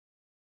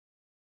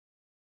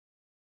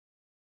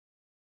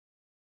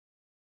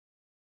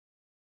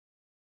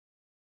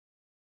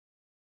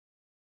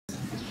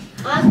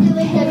I'm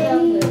doing the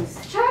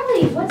numbers.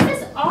 Charlie, what's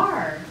this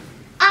R?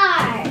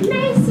 R.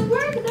 Nice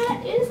work.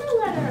 That is a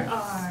letter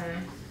R.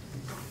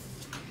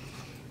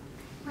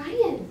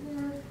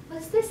 Ryan,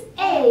 what's this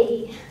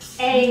A?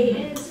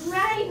 A is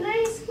right.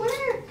 Nice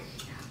work.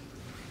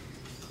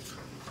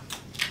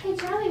 Hey,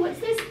 Charlie, what's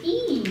this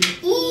E?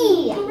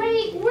 E.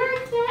 Great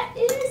work. That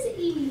is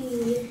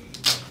E.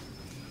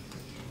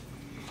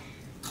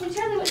 Hey,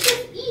 Charlie, what's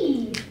this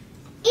E?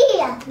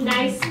 E.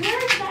 Nice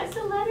work. That's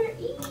the letter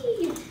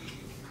E.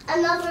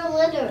 Another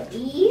letter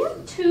E.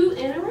 2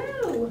 in a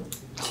row.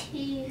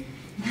 T.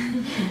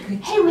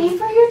 Hey, wait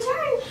for your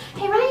turn.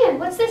 Hey, Ryan,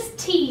 what's this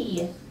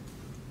T?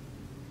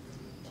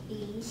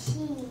 T.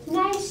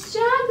 Nice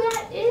job.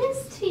 That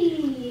is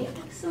T.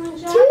 Excellent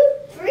job. 2,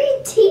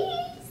 3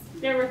 T's.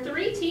 There were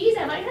 3 T's.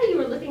 I like how you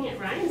were looking at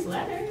Ryan's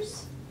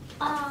letters.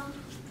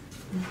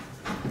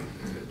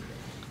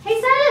 Hey,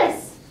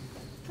 Silas,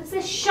 what's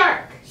this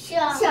shark?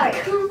 Shark.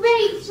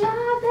 Great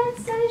job. That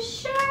says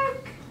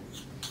shark.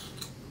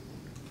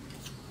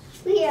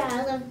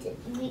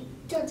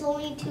 There's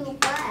only 2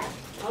 left.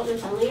 Oh,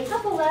 there's only a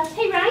couple left.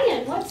 Hey,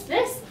 Ryan, what's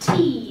this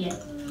T?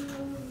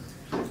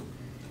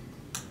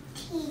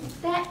 T.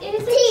 That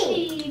is a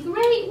T.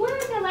 Great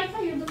work. I like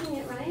how you're looking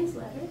at Ryan's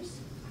letters.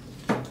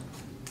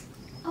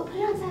 Oh, put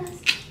it on,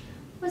 Silas.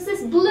 What's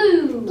this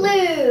blue?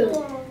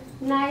 Blue.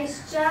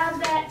 Nice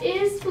job. That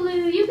is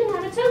blue. You can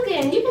have a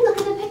token. You can look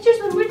at the pictures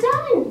when we're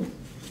done.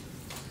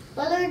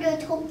 What are the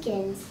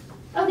tokens?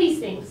 Oh, these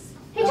things.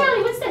 Hey,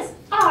 Charlie, what's this?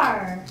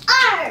 R.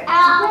 R.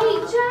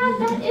 Great job.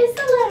 That is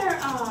the letter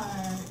R.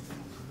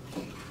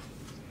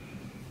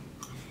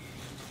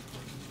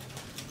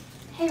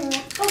 Hey,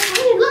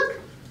 Ryan, look.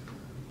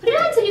 Put it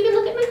on so you can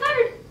look at my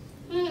card.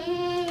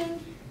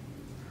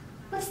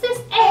 What's this?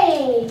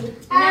 A.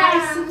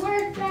 Nice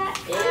work. That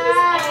is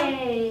A.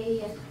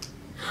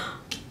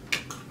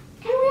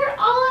 And we're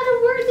all out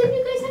of words, and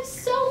you guys have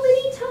so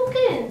many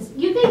tokens.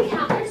 You can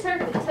count your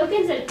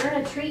tokens and earn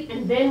a treat,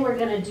 and then we're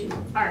going to do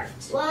art.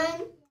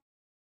 1.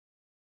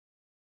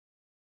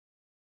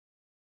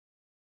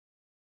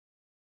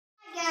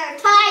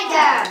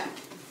 Tiger.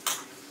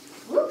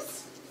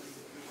 Whoops.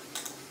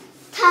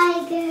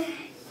 Tiger.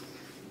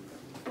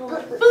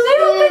 Blue,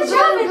 good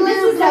job. And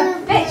this is a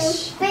fish.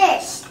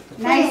 Fish.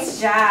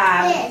 Nice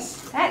job. Fish.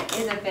 That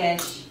is a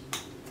fish.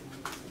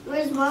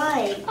 Where's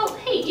mine? Oh,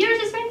 hey, yours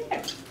is right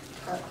there.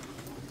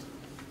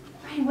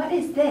 Ryan, what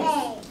is this?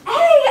 A.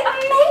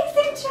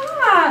 Amazing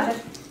job.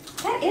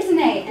 That is an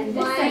A, and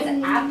this says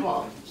One.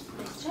 apple.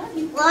 Nice job.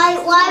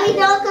 Why we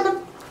not gonna?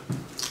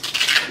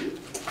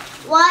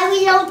 Why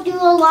we don't do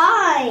a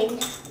line?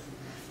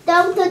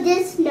 Down to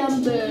this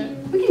number.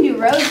 We can do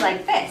rows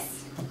like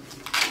this.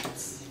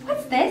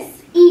 What's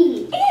this?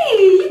 E. E,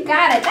 you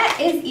got it. That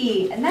is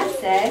E, and that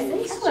says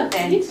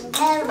elephant.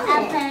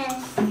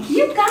 Elephant.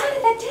 You got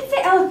it. That did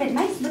say elephant.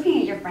 Nice looking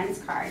at your friend's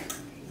card.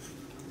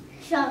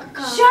 Shark.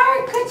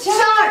 Shark, good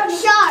job.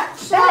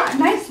 Shark.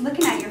 Nice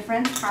looking at your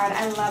friend's card.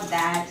 I love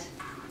that.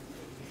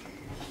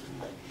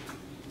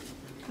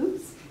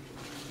 Oops.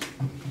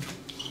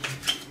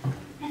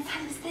 And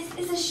Silas, this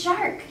is a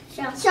shark.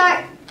 Shark.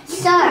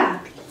 Yeah.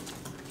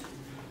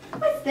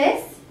 What's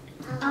this?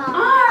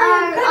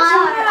 R. Good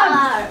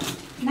job.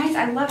 Nice.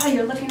 I love how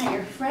you're looking at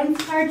your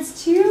friend's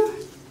cards too.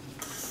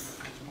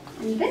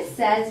 And this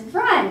says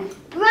run.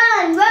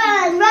 Run.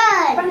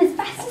 Run as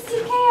fast as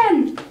you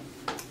can.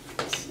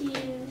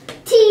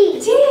 T.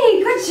 T,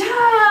 good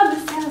job.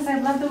 Silas, I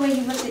love the way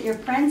you looked at your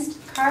friend's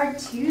card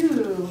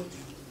too.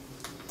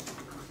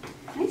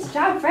 Nice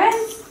job,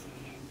 friends.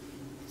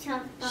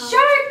 Shark.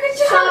 Good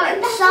job.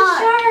 And that's a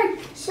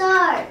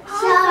shark.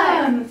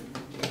 Awesome.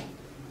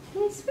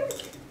 Nice work.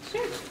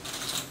 Sure.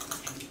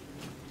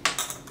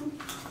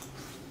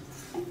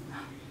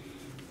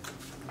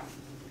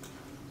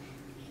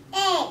 A.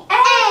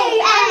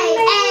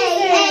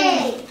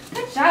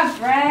 Good job,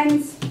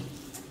 friends.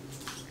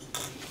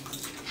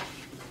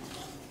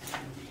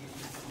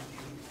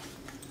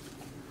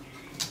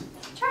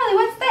 Charlie,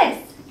 what's this?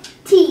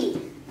 T.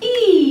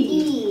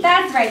 E.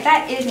 That's right.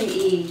 That is an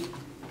E.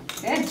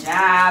 Good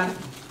job.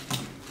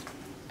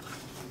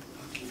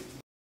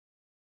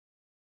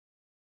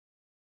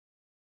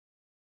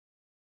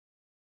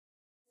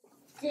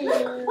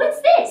 Look,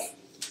 what's this?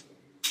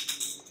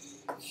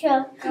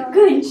 Shark.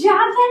 Good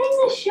job. That is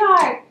a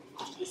shark.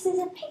 This is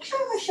a picture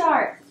of a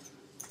shark.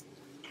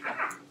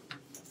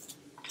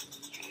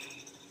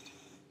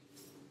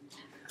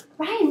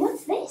 Ryan,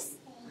 what's this?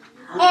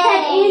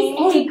 That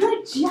is a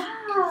good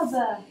job.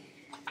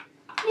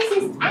 This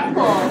is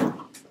apple.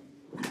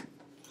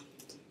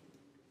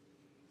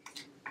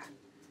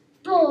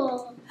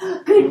 Bull.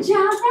 Good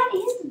job. That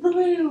is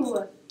blue.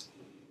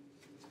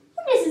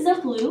 And this is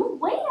a blue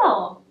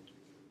whale.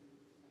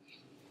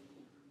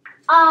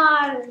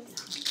 R.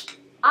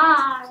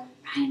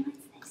 Ryan,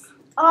 what's this?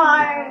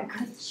 R.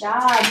 Good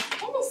job.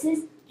 And this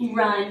is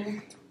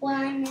run.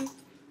 One.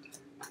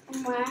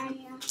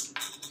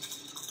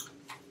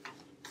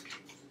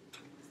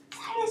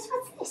 Cyrus,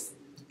 what's this?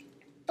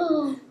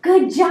 Blue.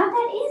 Good job.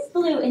 That is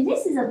blue. And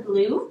this is a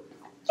blue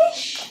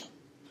fish.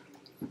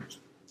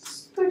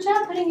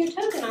 putting your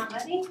token on,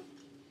 buddy.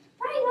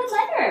 Ryan, what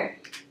letter?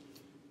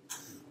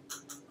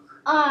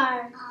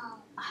 R.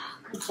 Oh,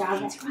 good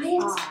job. It's That's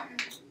Ryan's R. turn.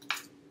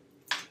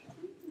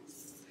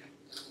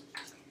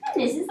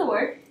 And this is the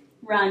word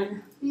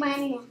run.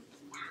 Money.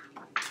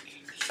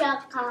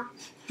 Shaka.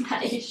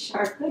 That is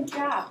shark. Good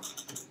job.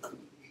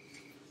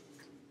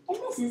 And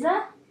this is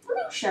a blue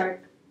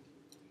shark.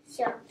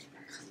 Shaka.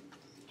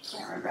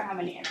 Can't remember how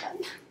many I've done.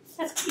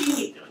 That's what you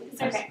keep doing. Because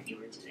there's Okay.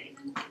 fewer today.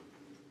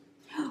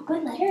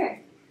 Good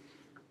letter.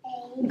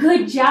 A.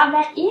 Good job.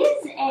 That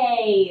is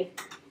A.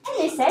 And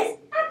this says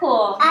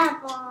apple.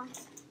 Apple.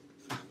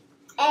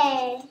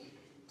 A.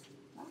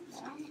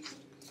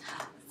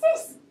 What's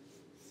this?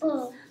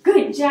 Blue.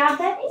 Good job.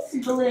 That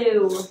is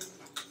blue.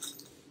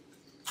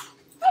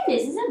 And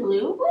this is a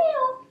blue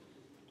whale.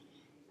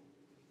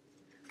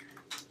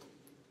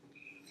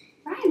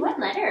 Ryan, what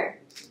letter?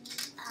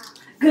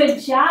 Good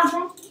job.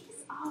 That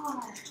is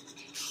R.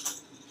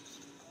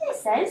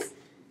 This says